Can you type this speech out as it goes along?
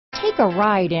Take a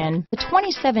ride in the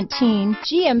 2017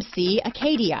 GMC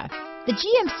Acadia. The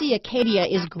GMC Acadia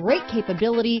is great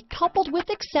capability coupled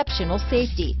with exceptional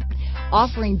safety.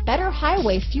 Offering better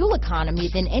highway fuel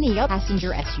economy than any other passenger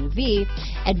SUV,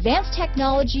 advanced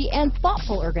technology, and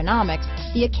thoughtful ergonomics,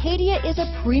 the Acadia is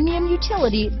a premium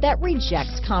utility that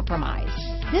rejects compromise.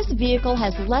 This vehicle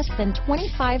has less than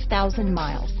 25,000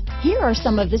 miles. Here are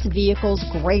some of this vehicle's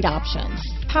great options: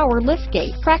 power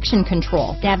liftgate, traction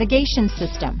control, navigation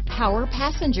system, power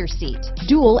passenger seat,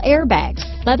 dual airbags,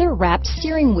 leather-wrapped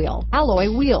steering wheel, alloy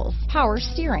wheels, power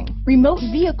steering, remote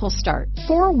vehicle start,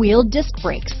 four-wheel disc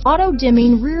brakes,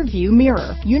 auto-dimming rear-view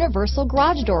mirror, universal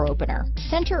garage door opener,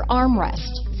 center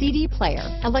armrest, CD player,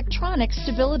 electronic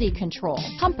stability control,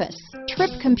 compass,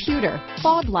 trip computer,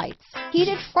 fog lights,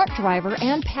 heated front driver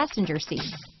and passenger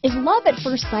seats. Is love at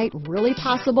first sight really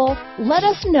possible? Let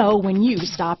us know when you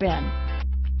stop in.